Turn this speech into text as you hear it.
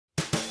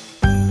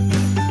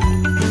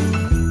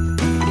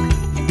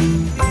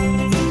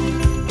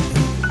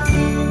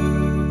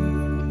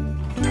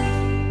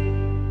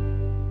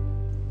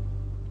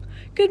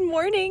Good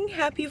morning,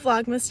 happy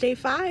Vlogmas day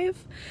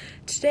 5.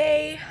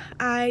 Today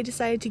I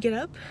decided to get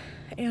up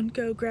and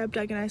go grab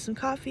Doug and I some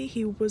coffee.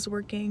 He was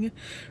working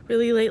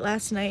really late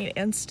last night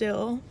and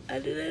still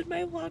edited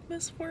my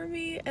Vlogmas for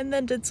me and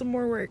then did some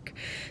more work.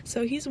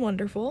 So he's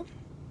wonderful.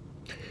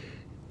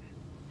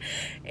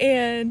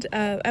 And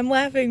I'm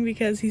laughing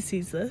because he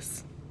sees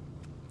this.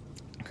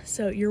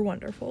 So you're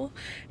wonderful.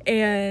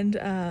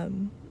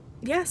 And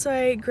yeah, so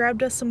I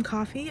grabbed us some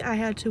coffee. I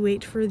had to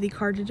wait for the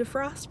car to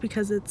defrost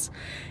because it's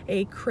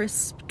a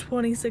crisp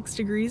 26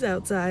 degrees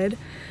outside.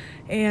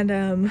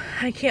 And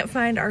I can't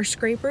find our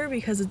scraper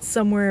because it's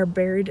somewhere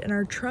buried in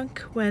our trunk.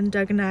 When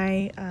Doug and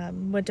I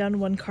went down to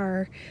one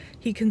car,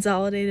 he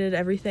consolidated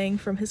everything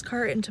from his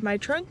car into my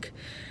trunk.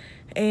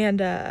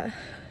 And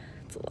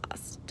it's a lot of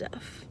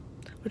stuff.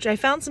 Which I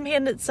found some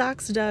hand-knit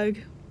socks, Doug.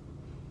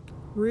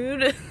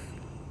 Rude.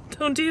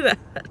 Don't do that.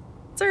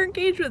 It's our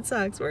engagement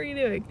socks. What are you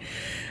doing?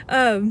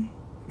 I'm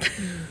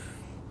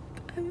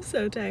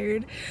so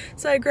tired.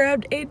 So I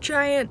grabbed a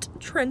giant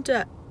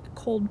Trenta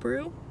cold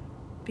brew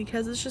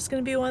because it's just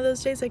going to be one of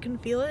those days I can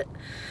feel it.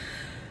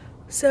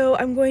 So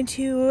I'm going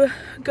to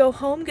go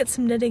home, get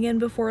some knitting in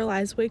before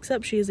Eliza wakes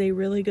up. She is a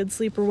really good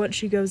sleeper once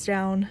she goes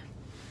down.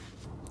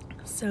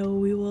 So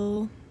we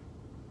will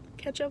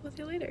catch up with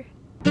you later.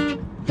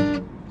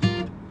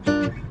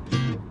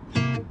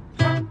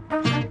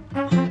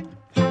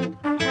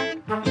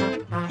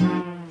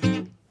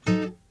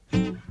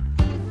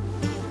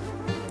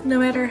 No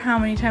matter how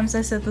many times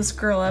I set this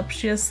girl up,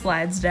 she just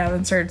slides down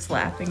and starts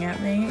laughing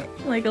at me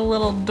like a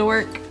little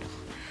dork.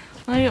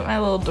 Look at my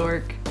little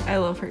dork. I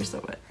love her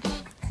so much.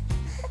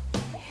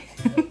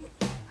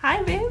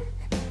 Hi, babe.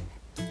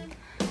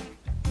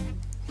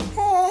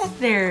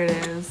 There it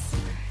is.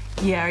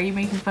 Yeah, are you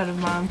making fun of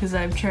mom because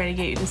I'm trying to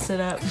get you to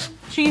sit up?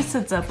 She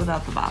sits up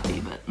without the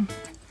boppy, but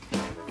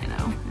you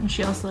know. And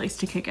she also likes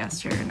to kick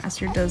Esther, and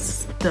Esther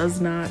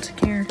does not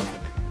care.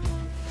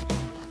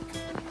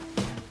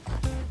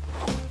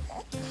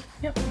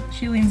 Yep,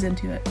 she leans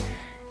into it.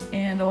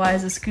 And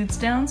Eliza scoots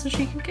down so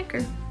she can kick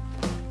her.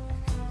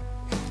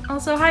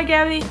 Also, hi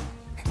Gabby!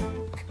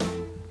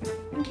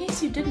 In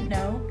case you didn't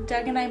know,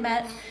 Doug and I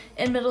met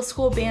in middle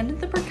school band in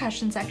the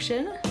percussion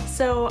section.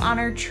 So on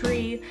our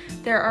tree,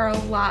 there are a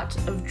lot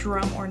of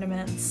drum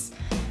ornaments.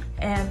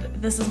 And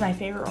this is my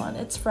favorite one.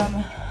 It's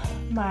from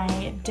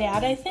my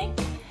dad, I think.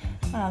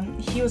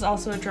 He was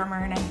also a drummer,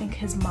 and I think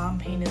his mom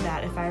painted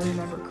that, if I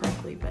remember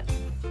correctly, but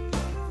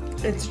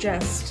it's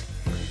just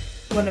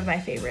one of my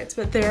favorites.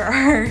 But there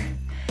are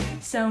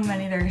so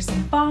many. There's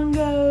some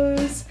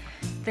bongos,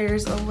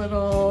 there's a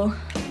little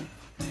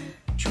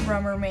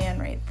drummer man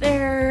right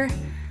there,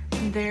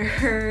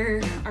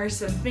 there are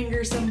some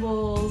finger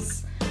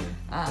cymbals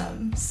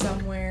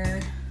somewhere.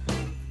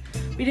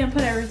 We didn't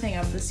put everything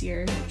up this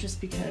year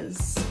just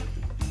because,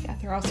 yeah,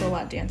 there are also a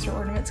lot of dancer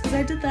ornaments because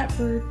I did that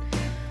for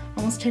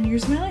almost 10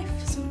 years of my life.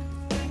 So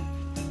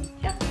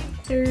yeah,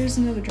 there's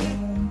another drum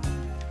room.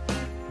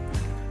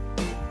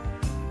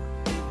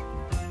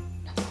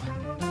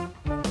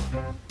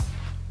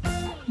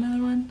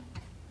 Another one.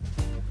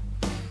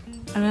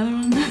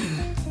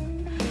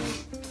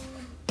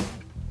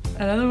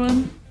 Another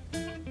one.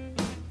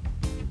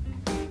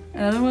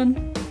 Another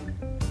one.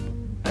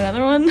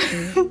 Another one.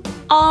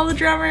 All the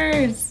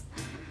drummers.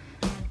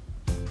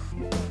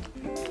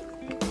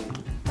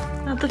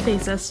 Not the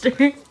face,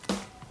 Esther.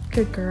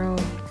 Good girl.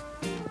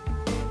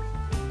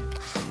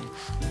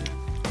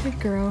 Good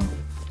girl.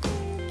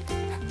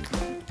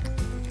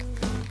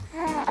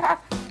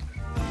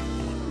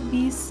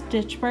 The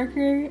stitch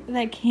marker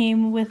that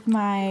came with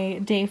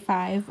my day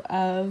 5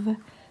 of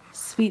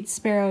Sweet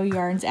Sparrow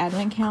Yarns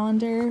advent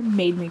calendar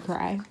made me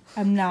cry.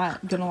 I'm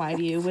not gonna lie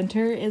to you.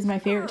 Winter is my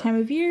favorite time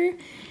of year.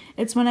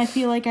 It's when I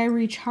feel like I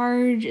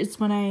recharge. It's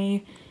when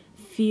I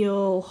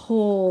feel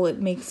whole. It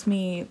makes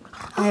me,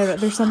 I don't know,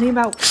 there's something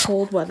about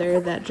cold weather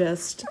that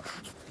just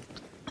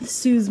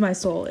soothes my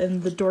soul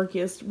in the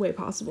dorkiest way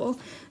possible.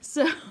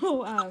 So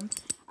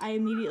I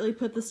immediately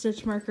put the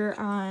stitch marker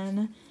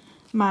on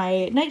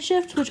my night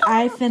shift, which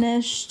I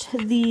finished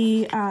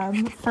the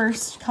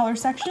first color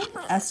section.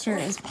 Esther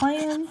is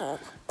playing,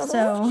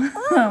 so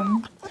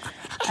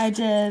I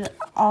did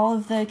all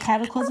of the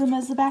Cataclysm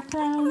as the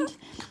background,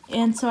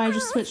 and so I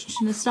just switched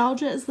to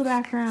Nostalgia as the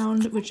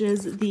background, which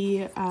is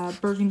the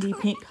burgundy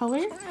pink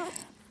color.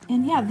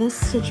 And yeah, this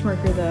stitch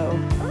marker though, oh,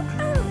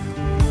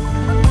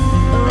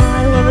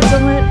 I love it so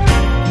much.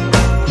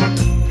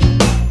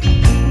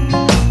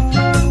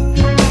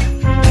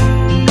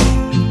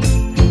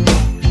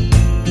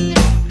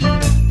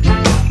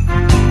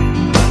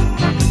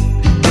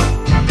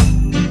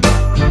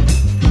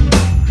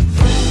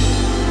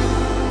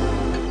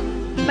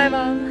 My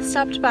mom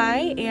stopped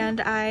by and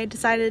I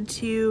decided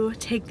to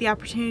take the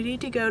opportunity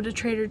to go to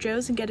Trader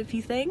Joe's and get a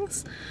few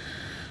things.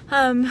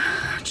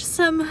 Just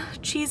some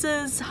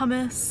cheeses,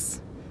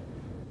 hummus,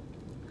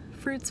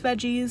 fruits,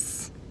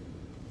 veggies,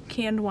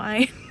 canned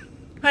wine.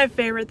 My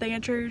favorite thing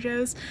at Trader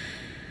Joe's.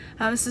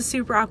 This is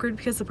super awkward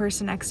because the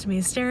person next to me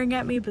is staring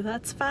at me, but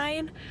that's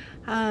fine.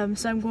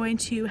 So I'm going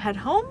to head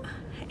home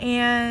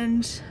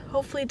and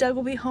hopefully Doug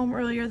will be home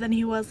earlier than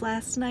he was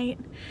last night.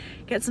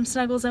 Get some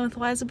snuggles in with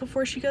Liza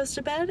before she goes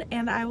to bed,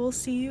 and I will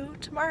see you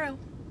tomorrow.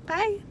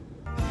 Bye!